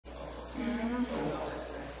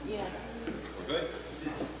Yes. We're good?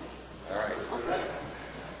 All right.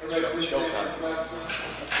 Showtime.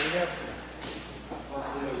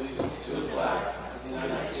 To the flag of the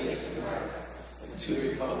United States of America and to the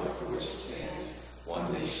republic for which it stands,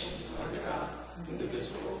 one nation, under God,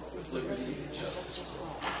 indivisible, with liberty and justice for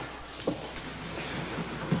all.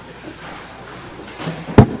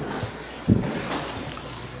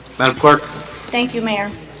 Madam Clerk. Thank you, Mayor.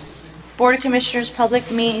 Board of Commissioners public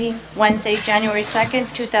meeting Wednesday, January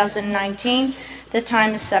 2nd, 2019. The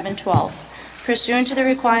time is 7:12. Pursuant to the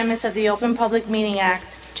requirements of the Open Public Meeting Act,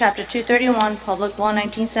 Chapter 231, Public Law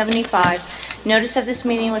 1975, notice of this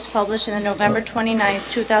meeting was published in the November 29th,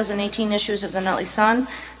 2018 issues of the Nutley Sun,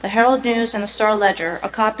 the Herald News, and the Star Ledger. A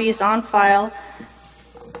copy is on file.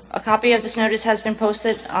 A copy of this notice has been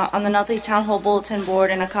posted on the Nutley Town Hall Bulletin Board,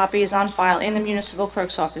 and a copy is on file in the Municipal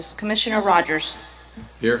Clerk's office. Commissioner Rogers.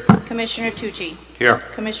 Here. Commissioner Tucci. Here.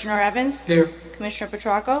 Commissioner Evans. Here. Commissioner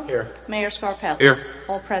Petracco. Here. Mayor Scarpelli. Here.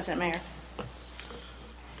 All present, Mayor.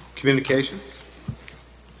 Communications.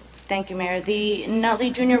 Thank you, Mayor. The Nutley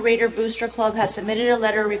Junior Raider Booster Club has submitted a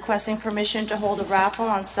letter requesting permission to hold a raffle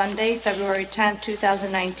on Sunday, February 10,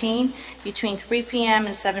 2019, between 3 p.m.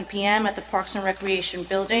 and 7 p.m. at the Parks and Recreation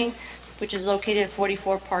Building, which is located at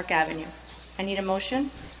 44 Park Avenue. I need a motion.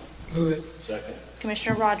 Move it. Second.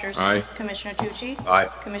 Commissioner Rogers. Aye. Commissioner Tucci. Aye.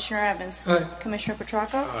 Commissioner Evans. Aye. Commissioner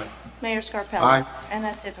Petracco. Aye. Mayor Scarpelli. Aye. And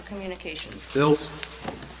that's it for communications. Bills.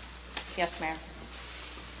 Yes, Mayor.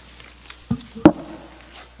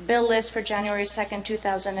 Bill list for January 2nd,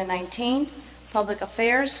 2019. Public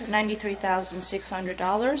Affairs,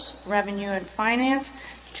 $93,600. Revenue and Finance,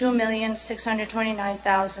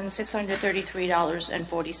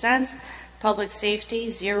 $2,629,633.40. Public Safety,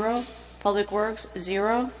 0. Public Works,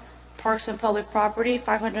 0. Parks and Public Property,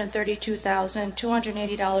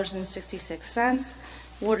 $532,280.66.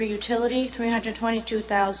 Water Utility,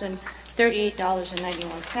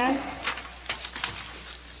 $322,038.91.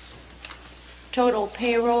 Total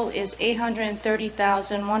payroll is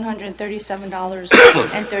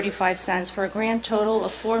 $830,137.35 for a grand total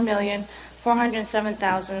of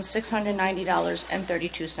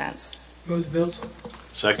 $4,407,690.32. Move the bills.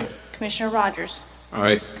 Second. Commissioner Rogers.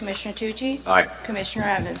 Aye. Commissioner Tucci. Aye. Commissioner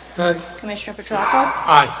Evans. Aye. Commissioner Petracco.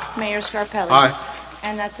 Aye. Mayor Scarpelli. Aye.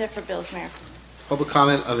 And that's it for bills, Mayor. Public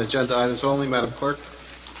comment on agenda items only. Madam Clerk.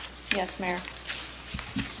 Yes, Mayor.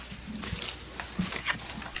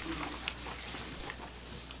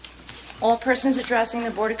 All persons addressing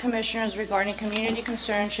the Board of Commissioners regarding community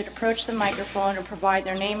concerns should approach the microphone and provide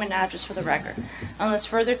their name and address for the record. Unless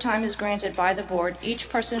further time is granted by the Board, each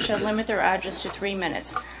person shall limit their address to 3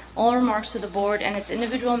 minutes. All remarks to the Board and its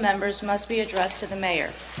individual members must be addressed to the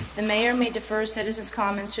Mayor. The Mayor may defer citizens'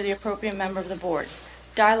 comments to the appropriate member of the Board.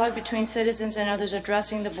 Dialogue between citizens and others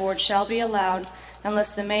addressing the Board shall be allowed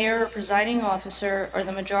unless the Mayor or presiding officer or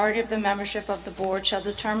the majority of the membership of the Board shall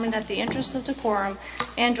determine that the interests of decorum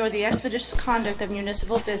and/or the expeditious conduct of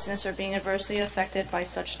municipal business are being adversely affected by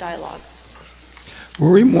such dialogue.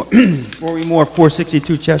 Rory Moore,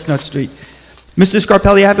 462 Chestnut Street. Mr.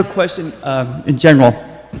 Scarpelli, I have a question in general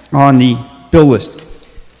on the bill list.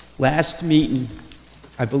 Last meeting,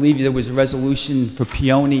 I believe there was a resolution for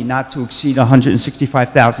Peony not to exceed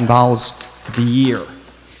 $165,000 for the year.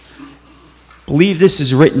 I believe this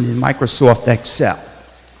is written in Microsoft Excel.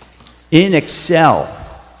 In Excel,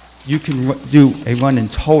 you can do a run-in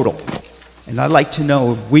total. And I'd like to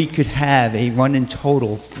know if we could have a run-in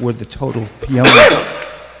total for the total Peony.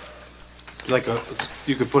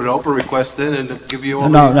 You could put an open request in and give you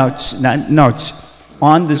all. It's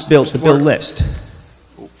on this bill, the bill list.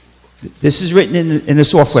 This is written in a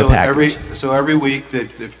software package. So every week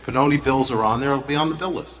that if Pinoni bills are on there, it'll be on the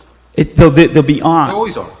bill list. They'll be on. They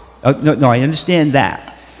always are. No, I understand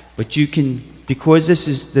that. But you can, because this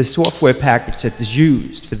is the software package that is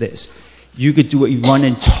used for this, you could do a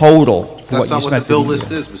run-in total for That's what you not what spent the bill for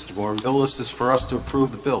list is, Mr. Moore. The bill list is for us to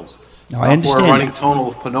approve the bills. No, It's I not understand for a running that. total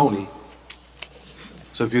of Pinoni.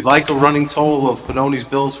 So if you'd like a running total of Pinoni's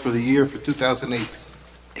bills for the year for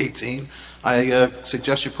 2018, I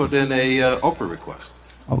suggest you put in a Oprah request.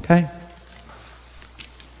 Okay.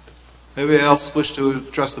 Anybody else wish to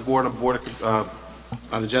address the board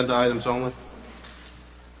on agenda items only?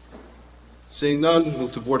 Seeing none,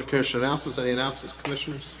 move to Board of Commissioner announcements. Any announcements,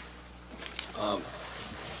 Commissioners?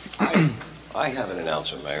 I have an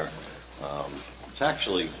announcement, Mayor. It's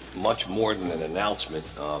actually much more than an announcement.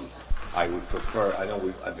 I would prefer,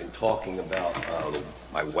 I've been talking about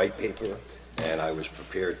my white paper, and I was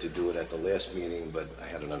prepared to do it at the last meeting, but I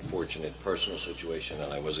had an unfortunate personal situation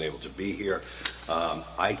and I wasn't able to be here.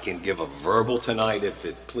 I can give a verbal tonight if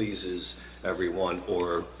it pleases everyone,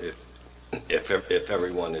 or if if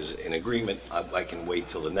everyone is in agreement, I can wait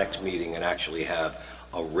till the next meeting and actually have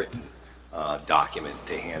a written document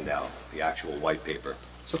to hand out, the actual white paper.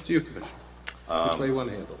 It's up to you, Commissioner. Which way you want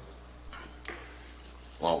to handle it?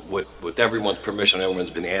 Well, with everyone's permission,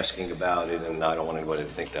 everyone's been asking about it, and I don't want anybody to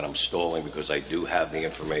think that I'm stalling, because I do have the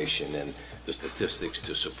information and the statistics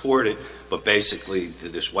to support it. But basically,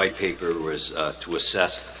 this white paper was to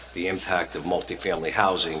assess the impact of multifamily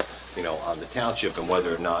housing, on the township, and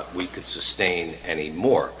whether or not we could sustain any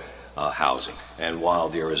more housing. And while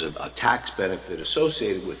there is a tax benefit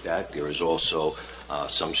associated with that, there is also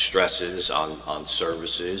some stresses on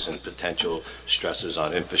services and potential stresses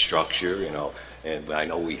on infrastructure, And I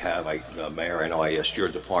know we have, Mayor, I know I asked your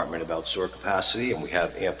department about sewer capacity, and we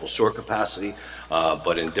have ample sewer capacity,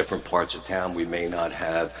 but in different parts of town, we may not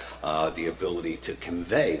have the ability to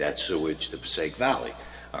convey that sewage to Passaic Valley.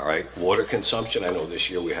 All right, water consumption, I know this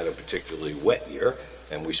year we had a particularly wet year,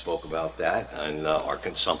 and we spoke about that, and our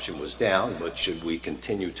consumption was down, but should we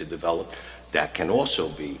continue to develop, that can also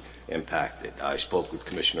be impacted. I spoke with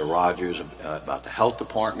Commissioner Rogers about the health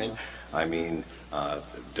department. I mean,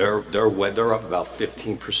 they're up about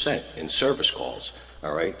 15% in service calls.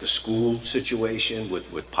 All right, the school situation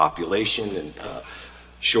with population and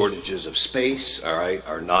shortages of space, all right,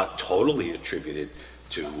 are not totally attributed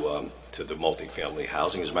to the multifamily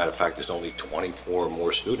housing. As a matter of fact, there's only 24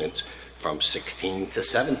 more students from 16 to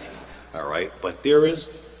 17. All right, but there is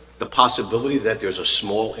the possibility that there's a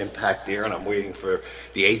small impact there, and I'm waiting for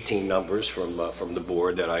the 18 numbers from the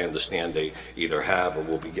board that I understand they either have or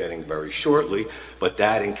will be getting very shortly. But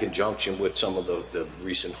that, in conjunction with some of the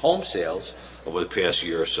recent home sales over the past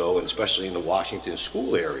year or so, and especially in the Washington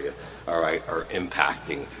school area, all right, are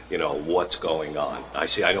impacting what's going on.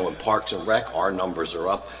 I know in Parks and Rec our numbers are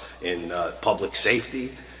up. In public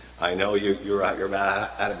safety, I know you're at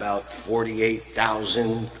about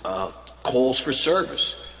 48,000 calls for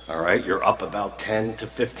service. All right, you're up about 10 to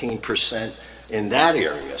 15% in that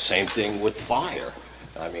area. Same thing with fire.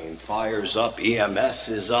 I mean, fire's up, EMS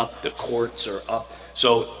is up, the courts are up.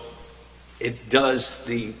 So it does,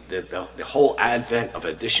 the whole advent of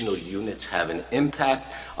additional units have an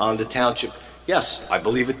impact on the township? Yes, I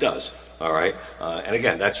believe it does. All right, and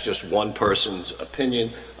again, that's just one person's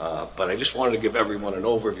opinion, but I just wanted to give everyone an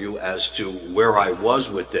overview as to where I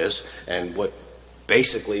was with this and what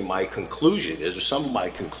basically my conclusion is, or some of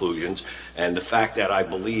my conclusions, and the fact that I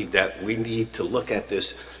believe that we need to look at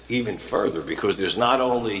this even further, because there's not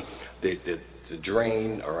only the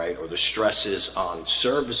drain, all right, or the stresses on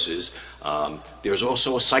services, there's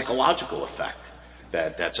also a psychological effect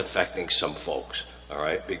that's affecting some folks. All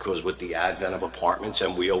right, because with the advent of apartments,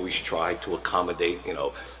 and we always try to accommodate,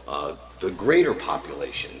 the greater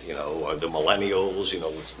population, the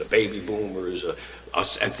millennials, the baby boomers,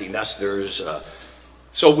 us empty nesters.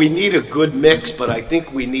 So we need a good mix, but I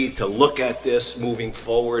think we need to look at this moving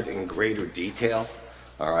forward in greater detail,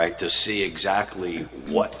 all right, to see exactly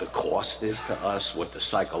what the cost is to us, what the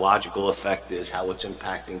psychological effect is, how it's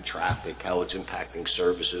impacting traffic, how it's impacting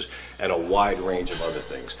services, and a wide range of other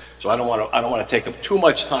things. So I don't want to take up too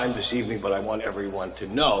much time this evening, but I want everyone to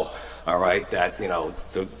know, all right, that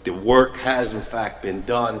the work has in fact been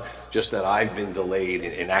done, just that I've been delayed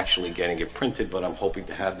in actually getting it printed, but I'm hoping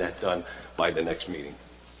to have that done by the next meeting.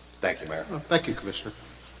 Thank you, Mayor. Thank you, Commissioner.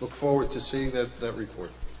 Look forward to seeing that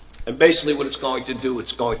report. And basically what it's going to do,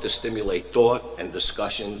 it's going to stimulate thought and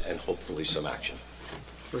discussion and hopefully some action.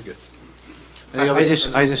 Very good.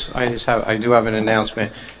 I do have an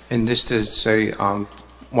announcement, and this to say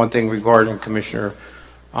one thing regarding Commissioner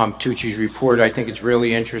Tucci's report. I think it's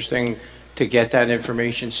really interesting to get that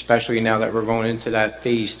information, especially now that we're going into that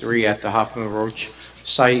phase 3 at the Hoffman Roach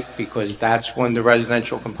site, because that's when the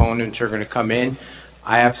residential components are going to come in.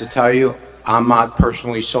 I have to tell you, I'm not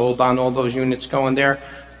personally sold on all those units going there.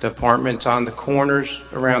 The apartments on the corners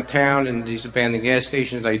around town and these abandoned gas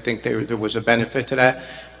stations, I think there was a benefit to that,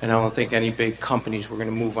 and I don't think any big companies were going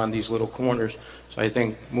to move on these little corners. So I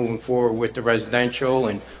think moving forward with the residential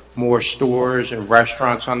and more stores and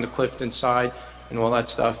restaurants on the Clifton side and all that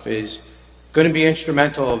stuff is going to be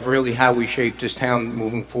instrumental of really how we shape this town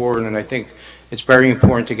moving forward, and I think it's very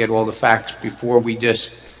important to get all the facts before we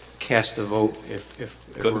just cast a vote if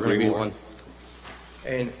we're going to be one.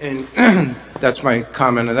 And that's my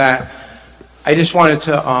comment of that. I just wanted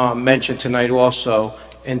to mention tonight also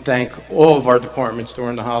and thank all of our departments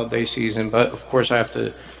during the holiday season, but of course I have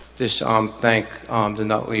to just thank the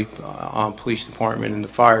Nutley Police Department and the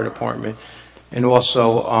Fire Department, and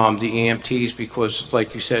also the EMTs, because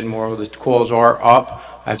like you said, more of the calls are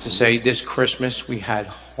up. I have to say this Christmas we had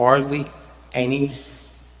hardly anything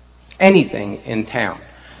in town.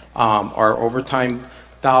 Our overtime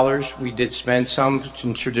dollars. We did spend some,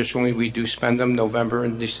 and traditionally we do spend them November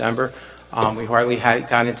and December. We hardly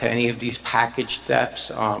got into any of these package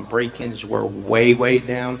thefts. Break-ins were way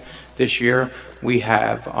down this year. We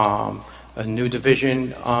have a new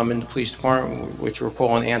division in the police department, which we're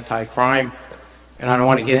calling anti-crime. And I don't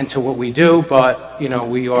want to get into what we do, but, you know,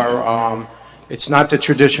 we are, it's not the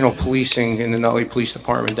traditional policing in the Nutley Police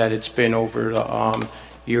Department that it's been over the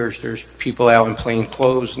years. There's people out in plain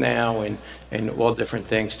clothes now and all different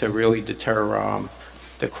things to really deter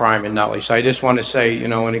the crime in Nutley. So I just want to say, you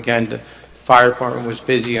know, and again, the fire department was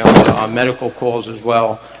busy on medical calls as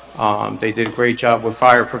well. They did a great job with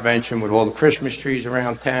fire prevention with all the Christmas trees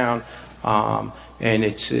around town. And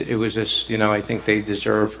it was just, you know, I think they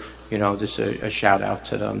deserve, you know, just a shout out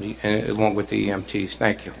to them, and along with the EMTs.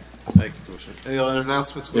 Thank you. Thank you, Commissioner. Any other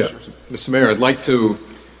announcements, Commissioner? Yeah. Mr. Mayor, I'd like to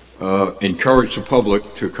encourage the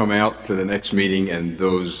public to come out to the next meeting and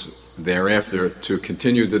those thereafter to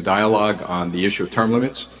continue the dialogue on the issue of term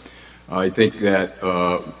limits. I think that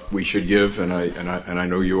we should give, and I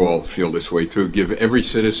know you all feel this way too, give every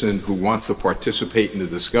citizen who wants to participate in the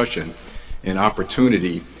discussion an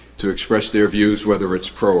opportunity to express their views, whether it's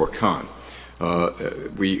pro or con.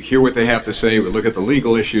 We hear what they have to say, we look at the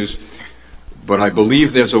legal issues, but I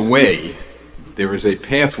believe there's a way, there is a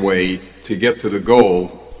pathway to get to the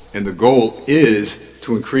goal, and the goal is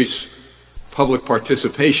to increase public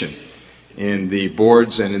participation in the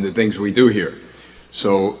boards and in the things we do here.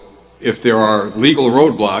 So if there are legal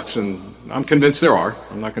roadblocks, and I'm convinced there are,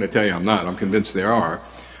 I'm not going to tell you I'm not, I'm convinced there are,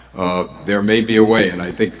 there may be a way, and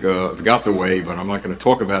I think I've got the way, but I'm not going to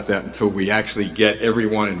talk about that until we actually get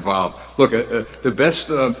everyone involved. Look, the best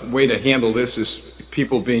way to handle this is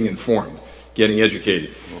people being informed, getting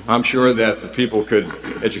educated. I'm sure that the people could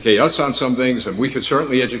educate us on some things, and we could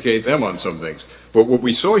certainly educate them on some things. But what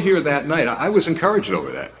we saw here that night, I was encouraged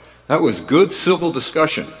over that. That was good civil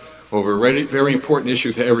discussion over a very important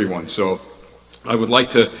issue to everyone. So I would like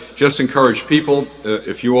to just encourage people,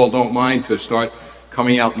 if you all don't mind, to start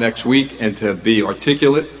coming out next week and to be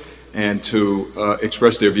articulate and to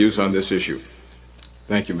express their views on this issue.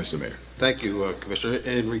 Thank you, Mr. Mayor. Thank you, Commissioner.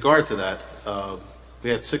 In regard to that, we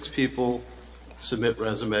had 6 people submit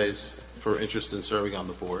resumes for interest in serving on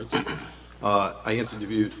the boards. I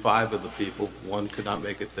interviewed 5 of the people. 1 could not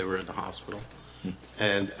make it. They were in the hospital.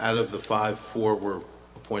 And out of the 5, 4 were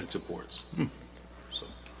appointed to boards. So,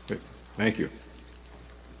 good. Thank you.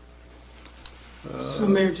 So,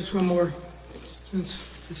 Mayor, just one more. Since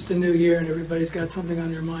it's the new year and everybody's got something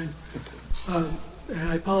on their mind. And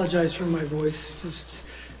I apologize for my voice, just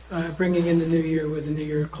bringing in the new year with the new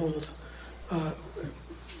year cold.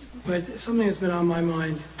 But something that's been on my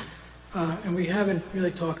mind, and we haven't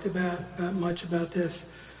really talked about much about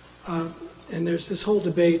this, and there's this whole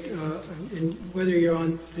debate in whether you're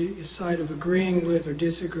on the side of agreeing with or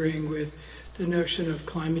disagreeing with the notion of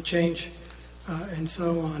climate change and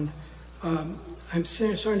so on. I'm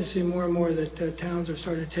starting to see more and more that towns are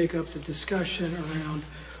starting to take up the discussion around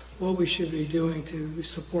what we should be doing to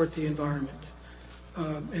support the environment.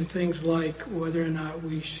 And things like whether or not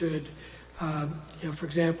we should, for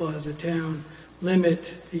example, as a town,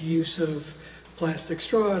 limit the use of plastic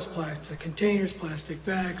straws, plastic containers, plastic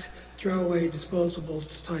bags, throwaway disposable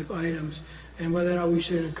type items, and whether or not we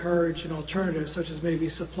should encourage an alternative, such as maybe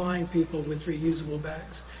supplying people with reusable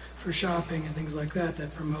bags for shopping and things like that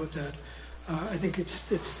promote that. I think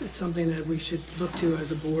it's something that we should look to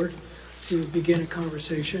as a board to begin a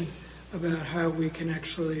conversation about how we can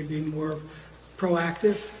actually be more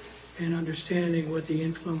proactive in understanding what the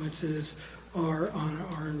influences are on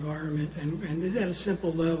our environment, and at a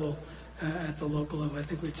simple level, at the local level. I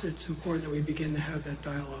think it's important that we begin to have that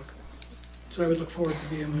dialogue. So I would look forward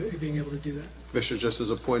to being able to do that. Commissioner, just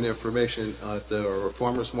as a point of information, at the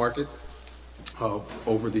farmers market,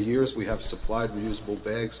 over the years, we have supplied reusable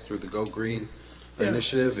bags through the Go Green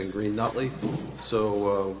initiative in Green Nutley.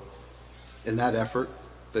 So in that effort,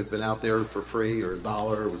 they've been out there for free or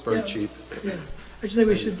 $1. It was very cheap. Yeah, I just think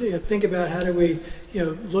we should think about how do we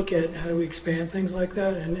look at how do we expand things like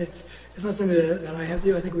that. And it's not something that I have to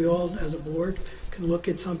do. I think we all, as a board, can look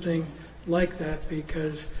at something like that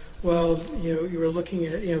because, well, you were looking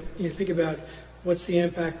at, you think about what's the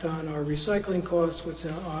impact on our recycling costs, what's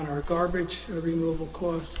on our garbage removal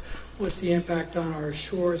costs, what's the impact on our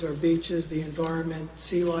shores, our beaches, the environment,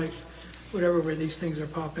 sea life, whatever where these things are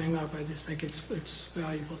popping up. I just think it's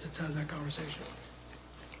valuable to have that conversation.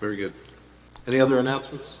 Very good. Any other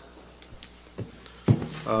announcements?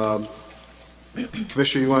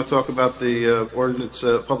 Commissioner, you want to talk about the ordinance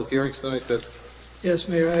public hearings tonight? Yes,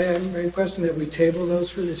 Mayor. I am requesting that we table those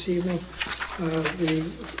for this evening. The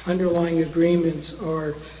underlying agreements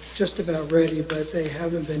are just about ready, but they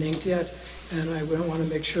haven't been inked yet, and I would want to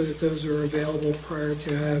make sure that those are available prior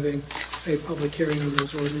to having a public hearing on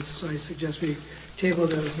those ordinances. So I suggest we table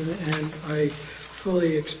those, and I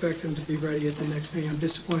fully expect them to be ready at the next meeting. I'm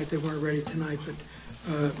disappointed they weren't ready tonight,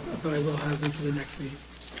 but I will have them for the next meeting.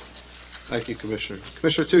 Thank you, Commissioner.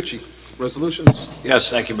 Commissioner Tucci, resolutions? Yes,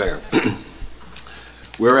 thank you, Mayor.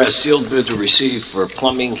 Whereas sealed bids were received for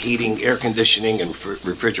plumbing, heating, air conditioning, and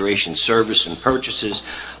refrigeration service and purchases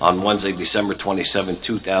on Wednesday, December 27,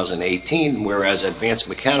 2018, whereas Advanced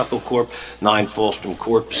Mechanical Corp., 9 Fallstrom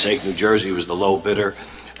Court, Passaic, New Jersey, was the low bidder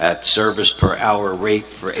at service per hour rate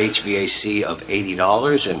for HVAC of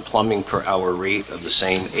 $80 and plumbing per hour rate of the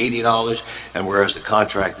same $80, and whereas the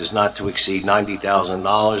contract is not to exceed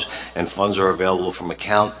 $90,000 and funds are available from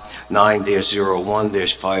account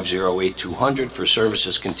 9-01-508200 for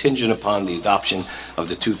services contingent upon the adoption of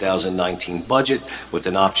the 2019 budget with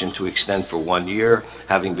an option to extend for 1 year,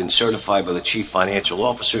 having been certified by the Chief Financial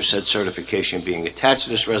Officer, said certification being attached to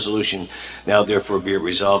this resolution. Now therefore be it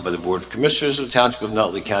resolved by the Board of Commissioners of the Township of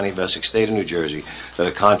Nutley, County of Essex, State of New Jersey, that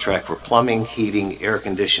a contract for plumbing, heating, air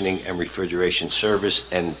conditioning, and refrigeration service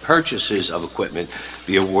and purchases of equipment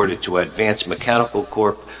be awarded to Advanced Mechanical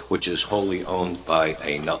Corp., which is wholly owned by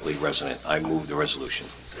a Nutley resident. I move the resolution.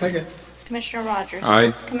 Second. Commissioner Rogers?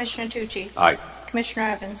 Aye. Commissioner Tucci? Aye. Commissioner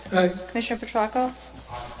Evans? Aye. Commissioner Petracco?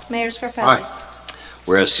 Mayor Scarpelli? Aye.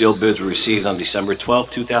 Whereas sealed bids were received on December 12,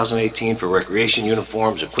 2018 for recreation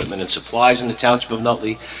uniforms, equipment, and supplies in the Township of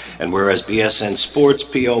Nutley, and whereas BSN Sports,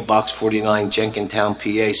 P.O. Box 49, Jenkintown,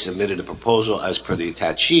 PA, submitted a proposal as per the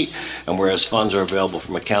attached sheet, and whereas funds are available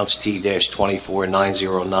from accounts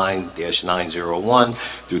T-24909-901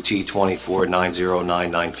 through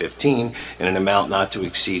T-24909-915 in an amount not to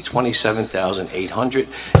exceed $27,800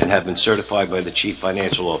 and have been certified by the Chief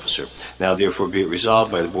Financial Officer. Now therefore be it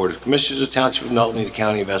resolved by the Board of Commissioners of the Township of Nutley, the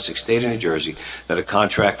County of Essex, State of New Jersey, that a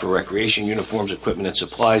contract for recreation uniforms, equipment, and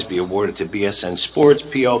supplies be awarded to BSN Sports,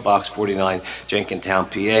 P.O. Box 49, Jenkintown,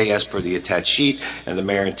 PA, as per the attached sheet, and the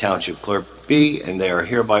Mayor and Township Clerk be, and they are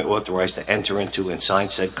hereby authorized to enter into and sign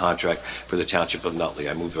said contract for the Township of Nutley.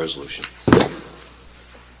 I move the resolution.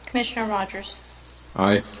 Commissioner Rogers?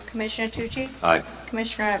 Aye. Commissioner Tucci? Aye.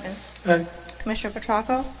 Commissioner Evans? Aye. Commissioner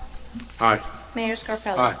Petracco? Aye. Mayor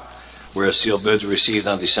Scarpelli? Aye. Whereas sealed bids were received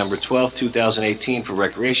on December 12, 2018 for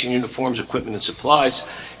recreation uniforms, equipment, and supplies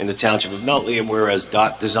in the Township of Nutley, and whereas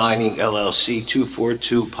Dot Designing LLC,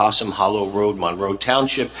 242 Possum Hollow Road, Monroe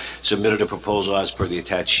Township, submitted a proposal as per the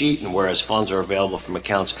attached sheet, and whereas funds are available from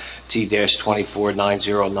accounts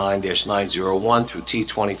T-24909-901 through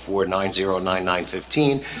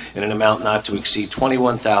T-24909-915 in an amount not to exceed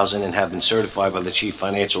 $21,000 and have been certified by the Chief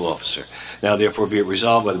Financial Officer. Now therefore be it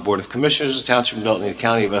resolved by the Board of Commissioners of the Township of Nutley, the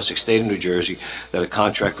County of Essex, State of New Jersey, that a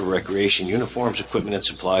contract for recreation uniforms, equipment, and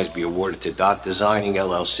supplies be awarded to Dot Designing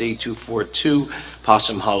LLC, 242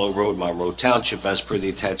 Possum Hollow Road, Monroe Township, as per the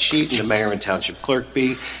attached sheet, and the Mayor and Township Clerk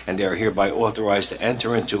be, and they are hereby authorized to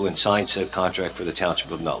enter into and sign said contract for the Township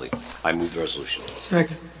of Nutley. I move the resolution.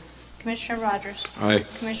 Second. Commissioner Rogers? Aye.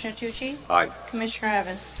 Commissioner Tucci? Aye. Commissioner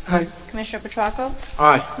Evans? Aye. Commissioner Petracco?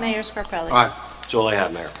 Aye. Mayor Scarpelli? Aye. That's all I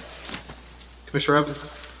have, Mayor. Commissioner Evans?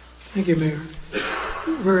 Thank you, Mayor.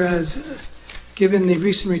 Whereas, given the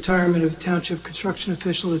recent retirement of Township construction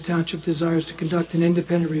official, the Township desires to conduct an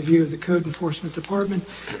independent review of the Code Enforcement Department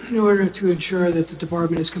in order to ensure that the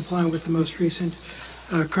department is compliant with the most recent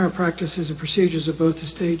current practices and procedures of both the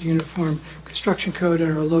State Uniform Construction Code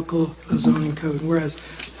and our local zoning code. Whereas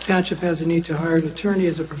the Township has a need to hire an attorney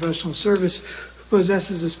as a professional service who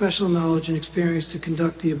possesses the special knowledge and experience to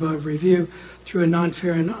conduct the above review through a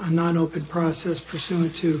non-fair and a non-open process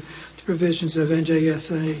pursuant to the provisions of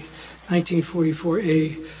NJSA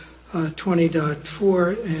 1944A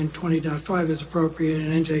 20.4 and 20.5 as appropriate,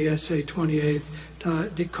 and NJSA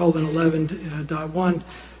 28:11.1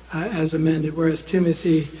 as amended. Whereas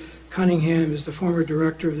Timothy Cunningham is the former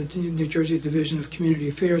director of the New Jersey Division of Community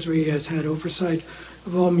Affairs, where he has had oversight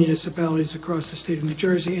of all municipalities across the state of New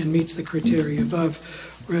Jersey and meets the criteria above.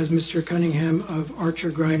 Whereas Mr. Cunningham of Archer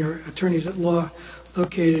Greiner, attorneys at law,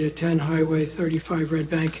 located at 10 Highway 35 Red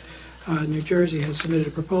Bank, New Jersey, has submitted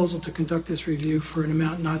a proposal to conduct this review for an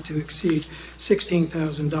amount not to exceed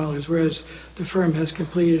 $16,000, whereas the firm has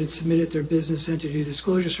completed and submitted their business entity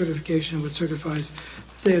disclosure certification, which certifies that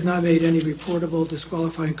they have not made any reportable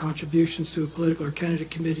disqualifying contributions to a political or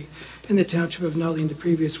candidate committee in the Township of Nutley in the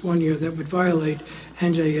previous 1 year that would violate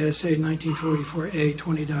NJSA 1944A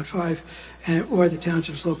 20.5 or the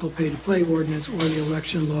Township's local pay-to-play ordinance or the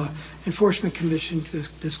Election Law Enforcement Commission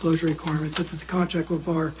disclosure requirements, that the contract will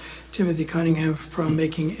bar Timothy Cunningham from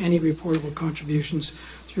making any reportable contributions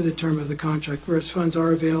through the term of the contract, whereas funds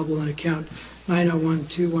are available in account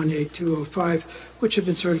 901-218-205, which have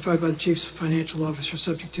been certified by the Chief Financial Officer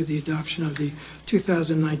subject to the adoption of the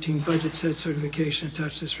 2019 budget. Said certification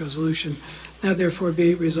attached to this resolution. Now therefore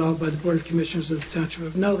be it resolved by the Board of Commissioners of the Township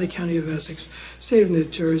of Nutley, County of Essex, State of New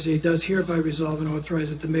Jersey, does hereby resolve and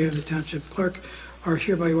authorize that the Mayor and the Township Clerk are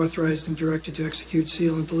hereby authorized and directed to execute,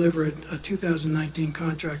 seal, and deliver a 2019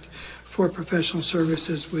 contract for professional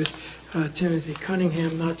services with Timothy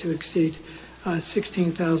Cunningham not to exceed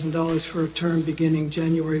 $16,000 for a term beginning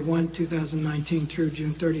January 1, 2019 through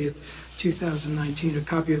June 30th, 2019. A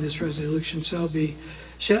copy of this resolution shall be,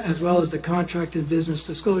 as well as the contract and business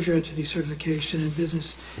disclosure entity certification and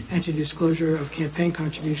business entity disclosure of campaign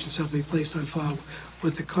contributions, shall be placed on file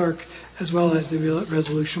with the clerk, as well as the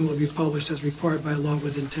resolution will be published as required by law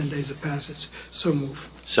within 10 days of passage. So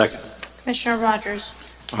move. Second. Commissioner Rogers?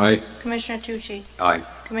 Aye. Commissioner Tucci? Aye.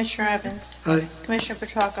 Commissioner Evans? Aye. Commissioner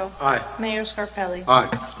Petracco? Aye. Mayor Scarpelli? Aye.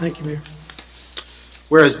 Thank you, Mayor.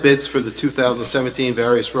 Whereas bids for the 2017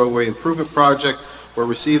 various roadway improvement project were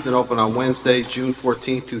received and opened on Wednesday, June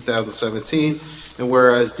 14, 2017, and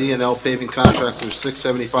whereas D&L Paving Contractors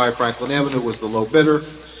 675 Franklin Avenue was the low bidder,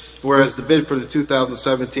 whereas the bid for the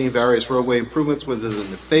 2017 various roadway improvements was in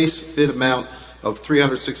the base bid amount of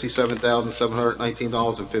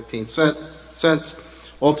 $367,719.15,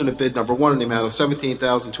 alternate bid number 1 in the amount of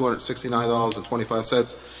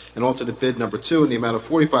 $17,269.25, and alternate bid number 2 in the amount of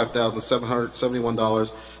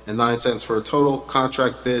 $45,771.09 for a total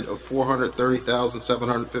contract bid of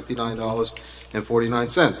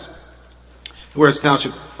 $430,759.49. Whereas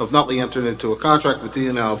Township of Nutley entered into a contract with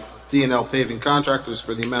D&L Paving Contractors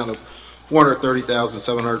for the amount of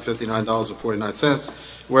 $430,759.49,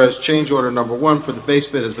 whereas change order number 1 for the base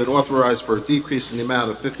bid has been authorized for a decrease in the amount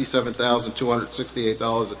of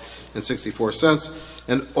 $57,268.64,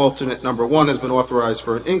 and alternate number 1 has been authorized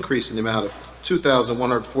for an increase in the amount of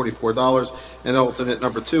 $2,144, and alternate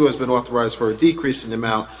number 2 has been authorized for a decrease in the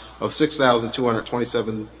amount of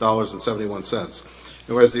 $6,227.71.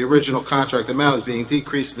 And whereas the original contract amount is being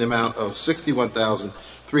decreased in the amount of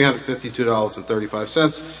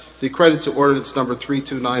 $61,352.35, the credit to ordinance number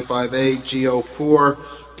 3295A GO4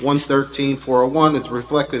 113-401 is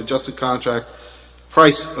reflected adjusted contract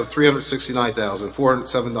price of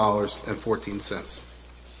 $369,407.14.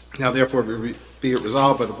 Now therefore be it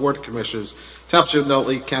resolved by the Board of Commissioners, Township of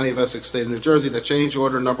Nutley, County of Essex, State of New Jersey, that change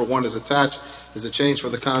order number 1 is attached is a change for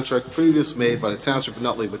the contract previously made by the Township of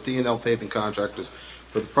Nutley with D&L Paving Contractors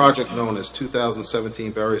for the project known as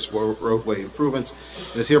 2017 various roadway improvements,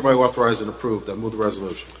 and is hereby authorized and approved. I move the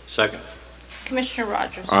resolution. Second. Commissioner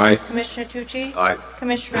Rogers? Aye. Commissioner Tucci? Aye.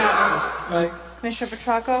 Commissioner Evans? Aye. Commissioner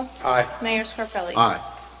Petracco? Aye. Mayor Scarpelli? Aye.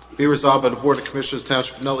 Be resolved by the Board of Commissioners,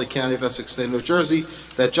 Township of Nutley, County of Essex, State of New Jersey,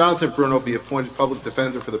 that Jonathan Bruno be appointed public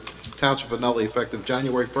defender for the Township of Nutley effective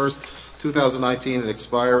January 1st, 2019, and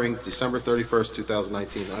expiring December 31st,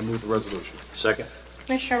 2019. I move the resolution. Second.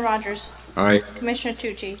 Commissioner Rogers? Aye. Commissioner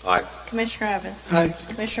Tucci? Aye. Commissioner Evans? Aye.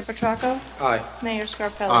 Commissioner Petracco? Aye. Mayor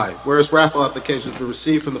Scarpelli? Aye. Whereas raffle applications were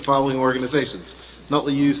received from the following organizations: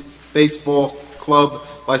 Nutley Youth Baseball Club,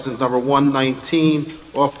 license number 119,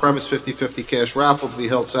 off-premise 50-50 cash raffle to be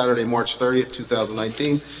held Saturday, March 30th,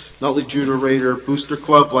 2019. Nutley Judah Raider Booster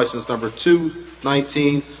Club, license number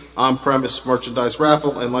 219, on-premise merchandise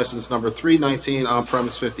raffle, and license number 319,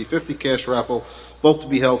 on-premise 50-50 cash raffle, both to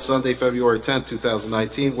be held Sunday, February 10th,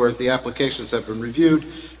 2019, whereas the applications have been reviewed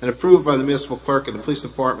and approved by the municipal clerk and the police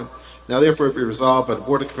department. Now therefore be resolved by the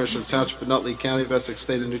Board of Commissioners, Township of Nutley, County of Essex,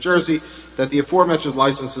 State of New Jersey, that the aforementioned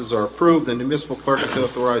licenses are approved and the municipal clerk is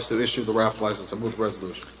authorized to issue the raffle license. I move the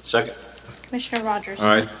resolution. Second. Commissioner Rogers?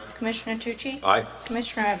 Aye. Commissioner Tucci? Aye.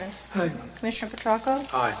 Commissioner Evans? Aye. Commissioner Petracco?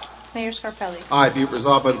 Aye. Mayor Scarpelli? Aye, be it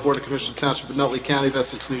resolved by the Board of Commissioners, Township of Nutley, County of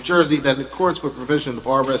Essex, New Jersey, that in accordance with provision of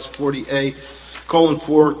RS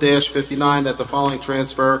 40A:4-59, that the following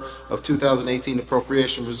transfer of 2018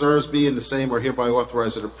 appropriation reserves be and the same are hereby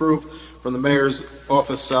authorized and approved: from the Mayor's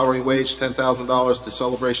Office salary and wage, $10,000, to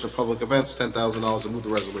celebration of public events, $10,000. I move the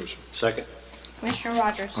resolution. Second. Commissioner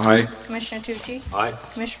Rogers? Aye. Commissioner Tucci? Aye.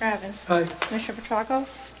 Commissioner Evans? Aye. Commissioner Petracco?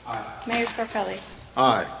 Mayor Scarpelli?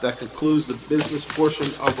 Aye. That concludes the business portion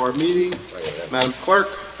of our meeting. Madam Clerk?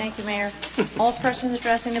 Thank you, Mayor. All persons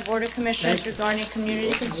addressing the Board of Commissioners regarding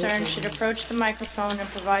community concerns should approach the microphone and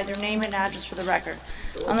provide their name and address for the record.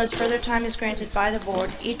 Unless further time is granted by the Board,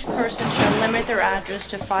 each person shall limit their address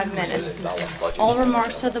to 5 minutes. All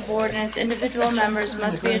remarks to the Board and its individual members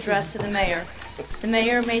must be addressed to the Mayor. The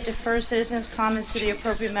mayor may defer citizens' comments to the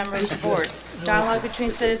appropriate member of the board. Dialogue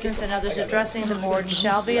between citizens and others addressing the board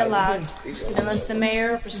shall be allowed unless the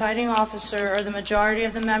mayor, presiding officer, or the majority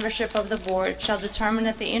of the membership of the board shall determine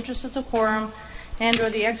that the interests of decorum and/or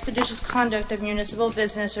the expeditious conduct of municipal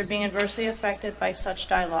business are being adversely affected by such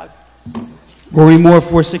dialogue. Rory Moore,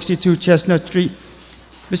 462 Chestnut Street.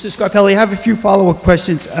 Mr. Scarpelli, I have a few follow-up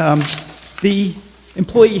questions. The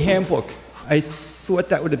employee handbook, I thought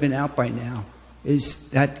that would have been out by now. Is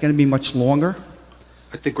that going to be much longer?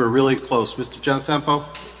 I think we're really close. Mr. Giantempo?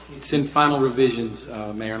 It's in final revisions,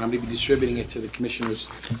 Mayor, and I'm going to be distributing it to the commissioners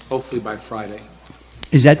hopefully by Friday.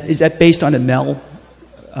 Is that based on a MEL?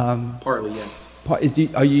 Partly, yes.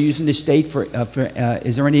 Are you using the state for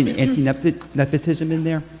is there any anti-nepotism in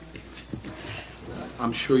there?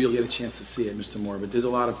 I'm sure you'll get a chance to see it, Mr. Moore, but there's a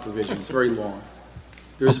lot of provisions. It's very long.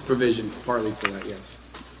 There is a provision partly for that, yes.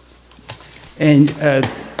 And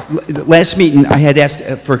the last meeting, I had asked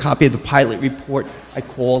for a copy of the pilot report. I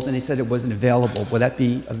called, and they said it wasn't available. Will that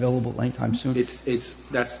be available anytime soon?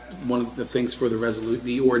 That's one of the things for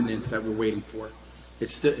the ordinance that we're waiting for.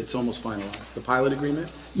 It's almost finalized. The pilot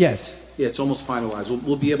agreement? Yes. Yeah, it's almost finalized.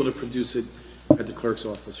 We'll be able to produce it at the clerk's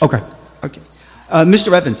office. Okay. Okay.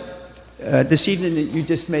 Mr. Evans, this evening you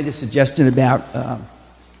just made a suggestion about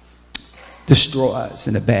the straws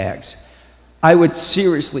and the bags. I would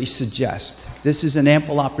seriously suggest this is an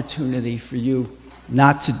ample opportunity for you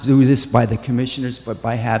not to do this by the commissioners, but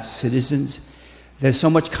by have citizens. There's so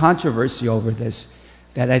much controversy over this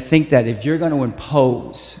that I think that if you're going to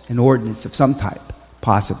impose an ordinance of some type,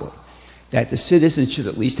 possibly, that the citizens should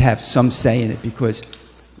at least have some say in it, because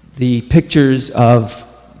the pictures of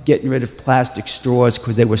getting rid of plastic straws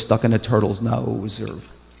because they were stuck in a turtle's nose or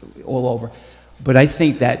all over. But I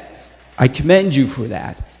think that I commend you for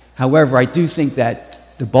that. However, I do think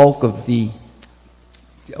that the bulk of the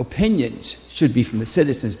opinions should be from the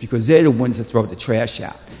citizens, because they're the ones that throw the trash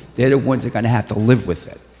out. They're the ones that are going to have to live with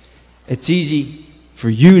it. It's easy for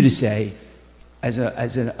you to say, as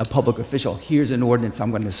a public official, here's an ordinance,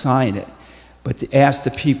 I'm going to sign it, but to ask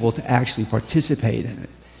the people to actually participate in it.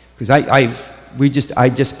 Because I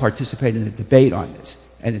just participated in a debate on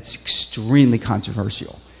this, and it's extremely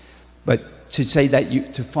controversial. But to say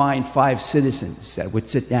that to find 5 citizens that would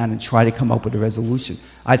sit down and try to come up with a resolution,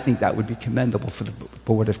 I think that would be commendable for the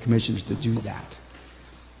Board of Commissioners to do that.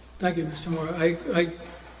 Thank you, Mr. Moore. I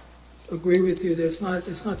agree with you that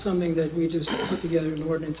it's not something that we just put together an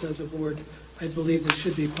ordinance as a board. I believe there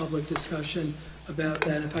should be public discussion about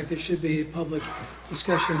that. In fact, there should be a public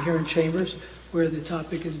discussion here in chambers where the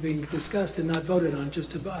topic is being discussed and not voted on,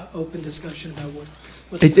 just an open discussion about what.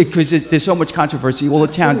 Because there's so much controversy. All the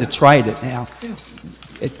towns have tried it now. Yeah.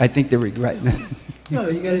 I think they're regretting it. No,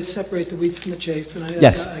 you got to separate the wheat from the chaff, and I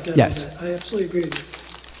absolutely agree with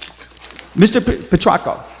you. Mr.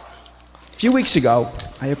 Petracco, a few weeks ago,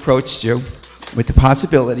 I approached you with the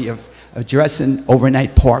possibility of addressing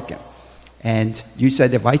overnight parking. And you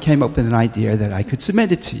said if I came up with an idea that I could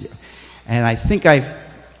submit it to you. And I think I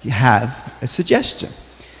have a suggestion.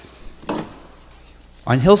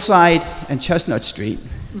 On Hillside and Chestnut Street,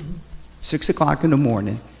 6 o'clock in the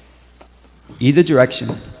morning, either direction,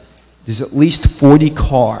 there's at least 40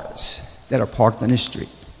 cars that are parked on the street.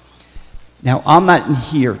 Now, I'm not in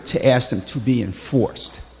here to ask them to be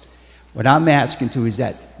enforced. What I'm asking to is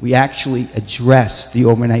that we actually address the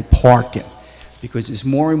overnight parking, because there's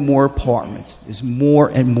more and more apartments, there's more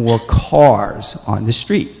and more cars on the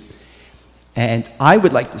street. And I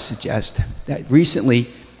would like to suggest that recently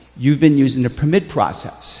you've been using the permit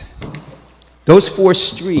process. Those 4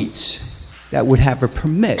 streets that would have a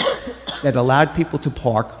permit that allowed people to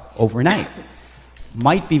park overnight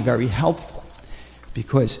might be very helpful,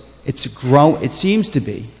 because it seems to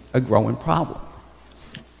be a growing problem.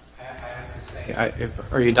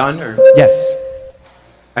 Are you done? Or? Yes.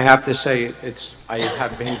 I have to say, I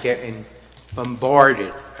have been getting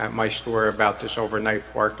bombarded at my store about this overnight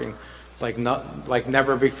parking, like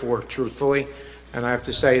never before, truthfully. And I have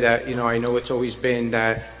to say that, I know it's always been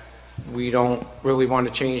that we don't really want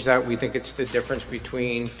to change that. We think it's the difference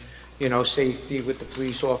between, safety with the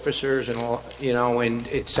police officers and all, and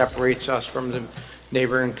it separates us from the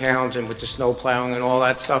neighboring towns and with the snow plowing and all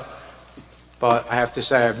that stuff. But I have to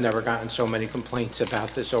say, I've never gotten so many complaints about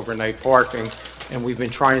this overnight parking, and we've been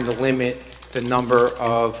trying to limit the number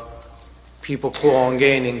of people calling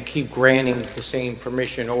in and keep granting the same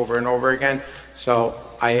permission over and over again. So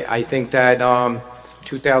I think that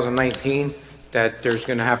 2019, that there's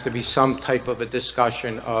going to have to be some type of a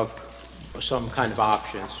discussion of some kind of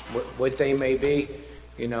options. What they may be,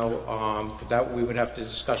 that we would have to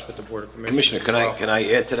discuss with the Board of Commissioners. Commissioner, can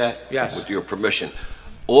I add to that? Yes. With your permission.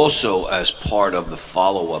 Also, as part of the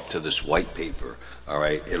follow-up to this white paper, all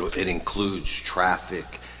right, it includes traffic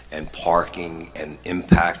and parking and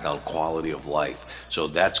impact on quality of life. So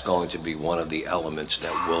that's going to be one of the elements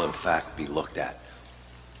that will in fact be looked at.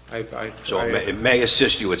 It may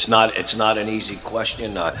assist you. It's not an easy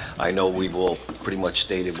question. I know we've all pretty much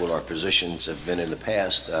stated what our positions have been in the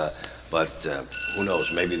past, but who knows?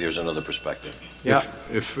 Maybe there's another perspective. Yeah.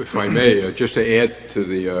 If I may, just to add to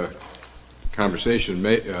the conversation,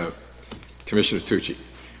 Commissioner Tucci,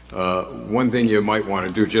 one thing you might want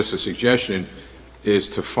to do, just a suggestion, is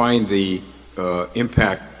to find the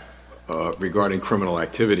impact regarding criminal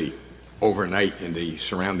activity overnight in the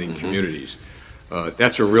surrounding communities.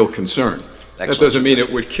 That's a real concern. Excellent. That doesn't mean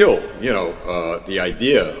it would kill, the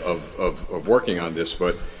idea of working on this,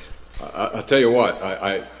 but I'll tell you what,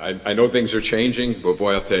 I know things are changing, but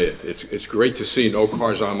boy, I'll tell you, it's great to see no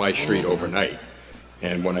cars on my street overnight.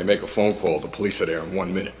 And when I make a phone call, the police are there in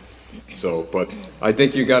 1 minute. So, but I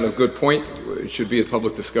think you got a good point. It should be a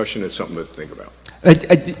public discussion. It's something to think about.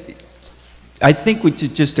 I think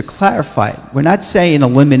just to clarify, we're not saying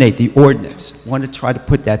eliminate the ordinance. We want to try to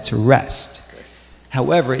put that to rest. Okay.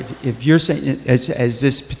 However, if you're saying, as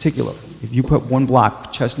this particular, if you put one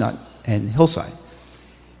block, Chestnut and Hillside,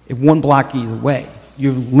 if one block either way,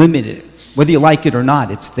 you've limited it. Whether you like it or not,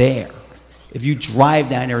 it's there. If you drive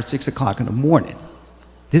down there at 6 o'clock in the morning,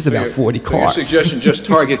 there's about 40 cars. Your suggestion, just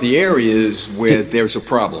target the areas where there's a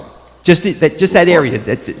problem. Just that area.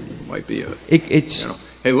 That might be a...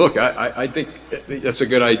 It's... Hey, look, I think that's a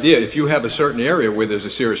good idea. If you have a certain area where there's a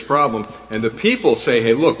serious problem, and the people say,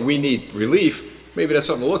 hey, look, we need relief, maybe that's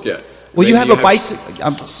something to look at. Well, you have a bicycle.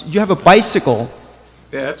 You have a bicycle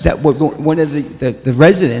that one of the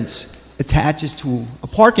residents attaches to a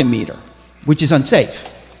parking meter, which is unsafe.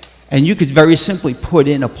 And you could very simply put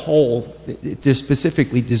in a pole that's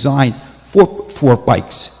specifically designed for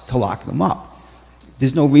bikes to lock them up.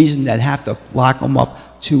 There's no reason that have to lock them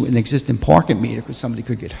up to an existing parking meter because somebody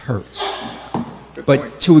could get hurt.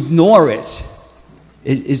 But to ignore it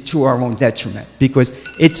is to our own detriment because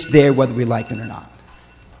it's there whether we like it or not.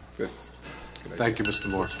 Good. Thank you, Mr.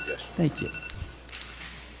 Moore. Thank you.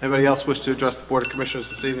 Anybody else wish to address the Board of Commissioners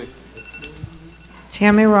this evening?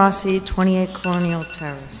 Tammy Rossi, 28 Colonial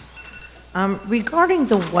Terrace. Regarding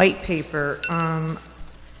the white paper,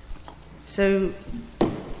 so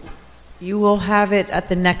you will have it at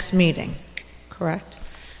the next meeting, correct?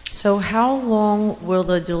 So how long will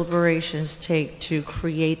the deliberations take to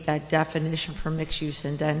create that definition for mixed use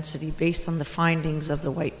and density based on the findings of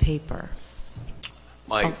the white paper?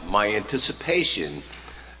 My anticipation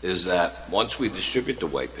is that once we distribute the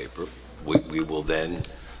white paper, we will then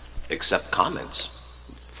accept comments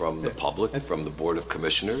from the public, from the Board of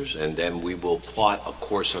Commissioners, and then we will plot a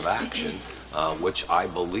course of action, which I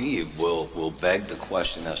believe will beg the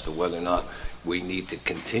question as to whether or not we need to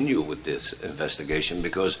continue with this investigation,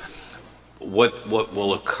 because what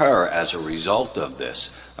will occur as a result of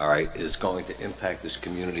this, all right, is going to impact this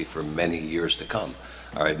community for many years to come.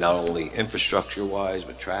 All right, not only infrastructure-wise,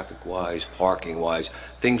 but traffic-wise, parking-wise,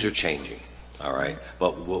 things are changing. All right,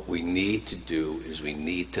 but what we need to do is we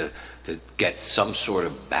need to get some sort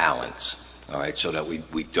of balance, all right, so that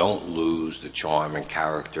we don't lose the charm and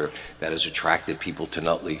character that has attracted people to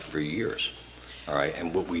Nutley for years. All right,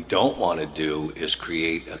 and what we don't want to do is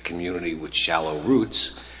create a community with shallow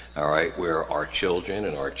roots, all right, where our children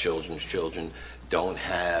and our children's children don't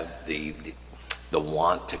have the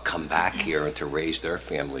want to come back here and to raise their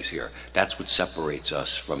families here. That's what separates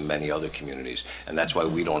us from many other communities, and that's why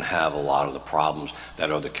we don't have a lot of the problems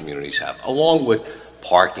that other communities have, along with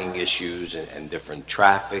parking issues and different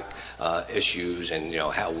traffic issues, and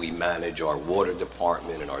how we manage our water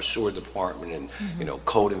department and our sewer department, and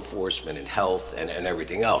code enforcement and health and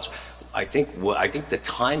everything else. I think the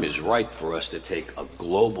time is right for us to take a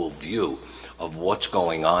global view of what's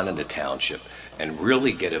going on in the township and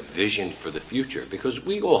really get a vision for the future, because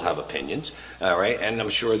we all have opinions, all right, and I'm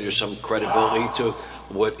sure there's some credibility to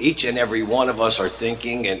what each and every one of us are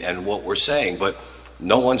thinking and what we're saying, but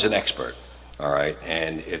no one's an expert, all right,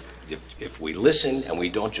 and if we listen and we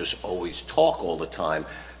don't just always talk all the time,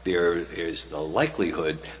 there is the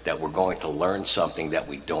likelihood that we're going to learn something that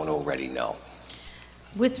we don't already know.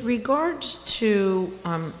 With regards to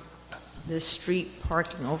the street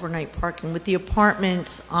parking, overnight parking, with the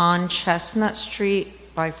apartments on Chestnut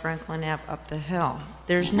Street by Franklin Ave up the hill,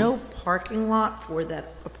 there's no parking lot for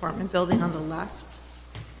that apartment building on the left?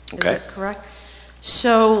 Is that correct?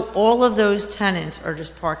 So all of those tenants are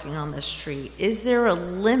just parking on the street. Is there a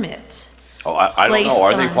limit? Oh, I don't know.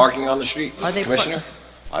 Are they parking on the street, Are they Commissioner?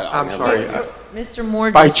 I'm sorry. Mr.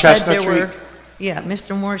 Moore By just said Chestnut there were... Yeah,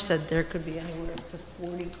 Mr. Moore said there could be anywhere up to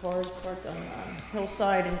 40 cars parked on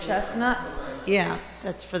Hillside and Chestnut. Yeah,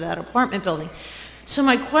 that's for that apartment building. So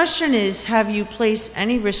my question is, have you placed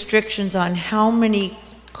any restrictions on how many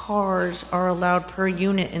cars are allowed per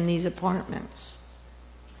unit in these apartments?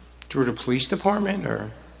 Through the police department, or?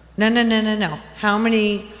 No. How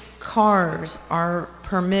many cars are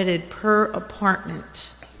permitted per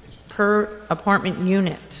apartment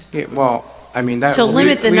unit? Yeah, well, I mean, that... To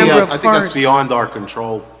limit the number of I think that's cars. beyond our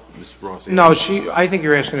control, Mr. Rossi. No, I think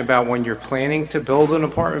you're asking about when you're planning to build an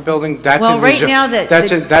apartment building. That's Well, in the right now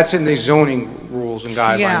that's in the zoning rules and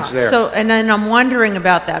guidelines there. So, and then I'm wondering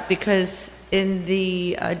about that because in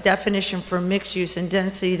the definition for mixed use and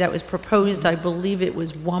density that was proposed, I believe it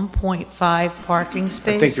was 1.5 parking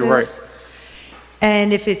spaces. I think you're right.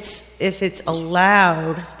 And if it's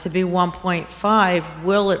allowed to be 1.5,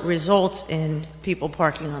 will it result in people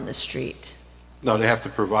parking on the street? No, they have to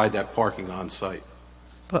provide that parking on site.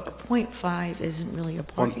 But 0.5 isn't really a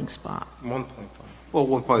parking spot. 1.5. Well,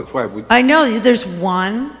 1.5, I know there's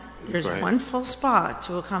one Right. one full spot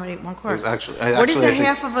to accommodate one car. There's actually- What is actually, I a think-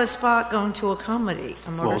 half of a spot going to accommodate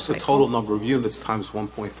a motorcycle? well, it's the total number of units times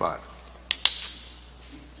 1.5.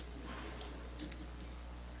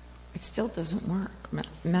 It still doesn't work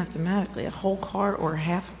mathematically. A whole car or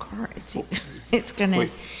half a car, it's gonna.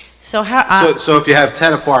 Wait. So how? So if you have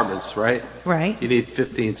 10 apartments, right? Right. You need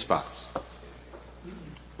 15 spots.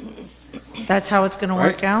 That's how it's gonna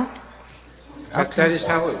work out. That is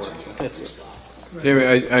how it works.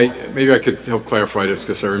 Tammy, maybe I could help clarify this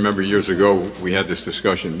because I remember years ago we had this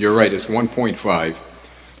discussion. You're right, it's 1.5.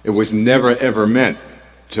 It was never, ever meant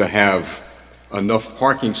to have enough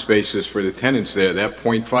parking spaces for the tenants there. That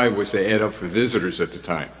 0.5 was to add up for visitors at the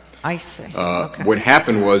time. I see. Okay. What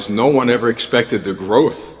happened was no one ever expected the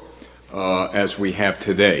growth as we have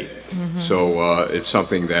today. Mm-hmm. So it's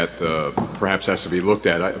something that perhaps has to be looked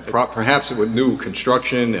at. Perhaps with new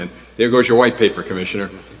construction, and there goes your white paper, Commissioner,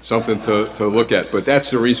 something to look at. But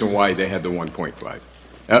that's the reason why they had the 1.5,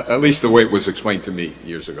 at least the way it was explained to me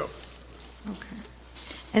years ago. Okay.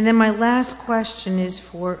 And then my last question is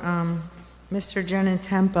for Mr.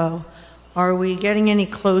 Genetempo. Are we getting any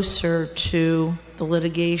closer to the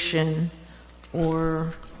litigation,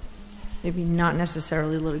 or maybe not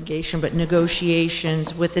necessarily litigation, but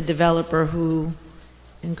negotiations with the developer who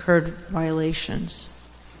incurred violations?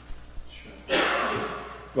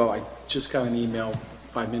 Well, I just got an email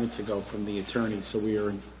 5 minutes ago from the attorney, so we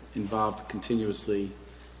are involved continuously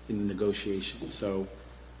in the negotiations. So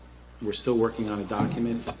we're still working on a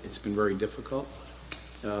document. It's been very difficult.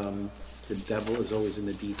 The devil is always in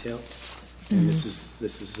the details, and this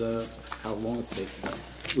is how long it's taken.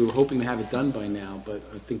 We were hoping to have it done by now, but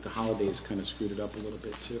I think the holidays kind of screwed it up a little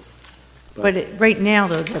bit too. But right now,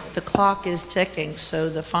 though, the clock is ticking, so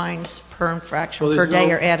the fines per infraction Well, per there's day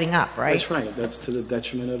no- are adding up, right? That's right. That's to the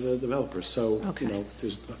detriment of the developers. So, Okay. you know,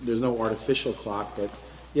 there's no artificial clock, but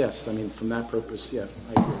yes, I mean, from that purpose, yeah,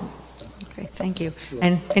 I agree. Okay, thank you.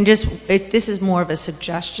 And just, this is more of a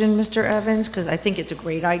suggestion, Mr. Evans, because I think it's a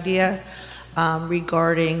great idea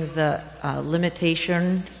regarding the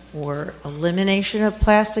limitation or elimination of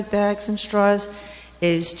plastic bags and straws,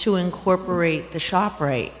 is to incorporate the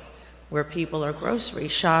ShopRite, where people are grocery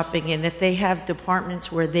shopping, and if they have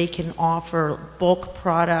departments where they can offer bulk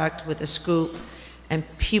product with a scoop, and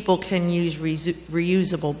people can use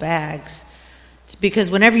reusable bags. Because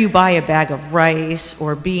whenever you buy a bag of rice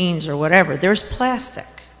or beans or whatever, there's plastic.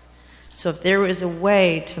 So if there was a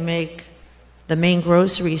way to make the main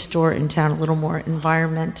grocery store in town a little more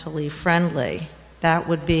environmentally friendly, that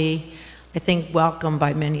would be, I think, welcomed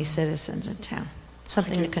by many citizens in town.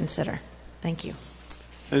 Something to consider. Thank you.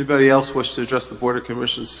 Anybody else wish to address the Board of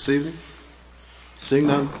Commissioners this evening? Seeing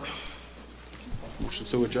none, motion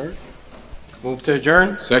to adjourn? Move to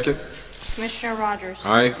adjourn? Second? Commissioner Rogers?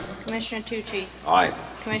 Aye. Commissioner Tucci? Aye.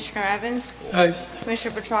 Commissioner Evans? Aye.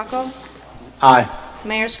 Commissioner Petracco? Aye.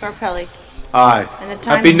 Mayor Scarpelli? Aye. And the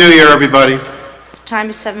time Happy is- New Year, everybody. Time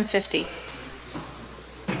is 7:50.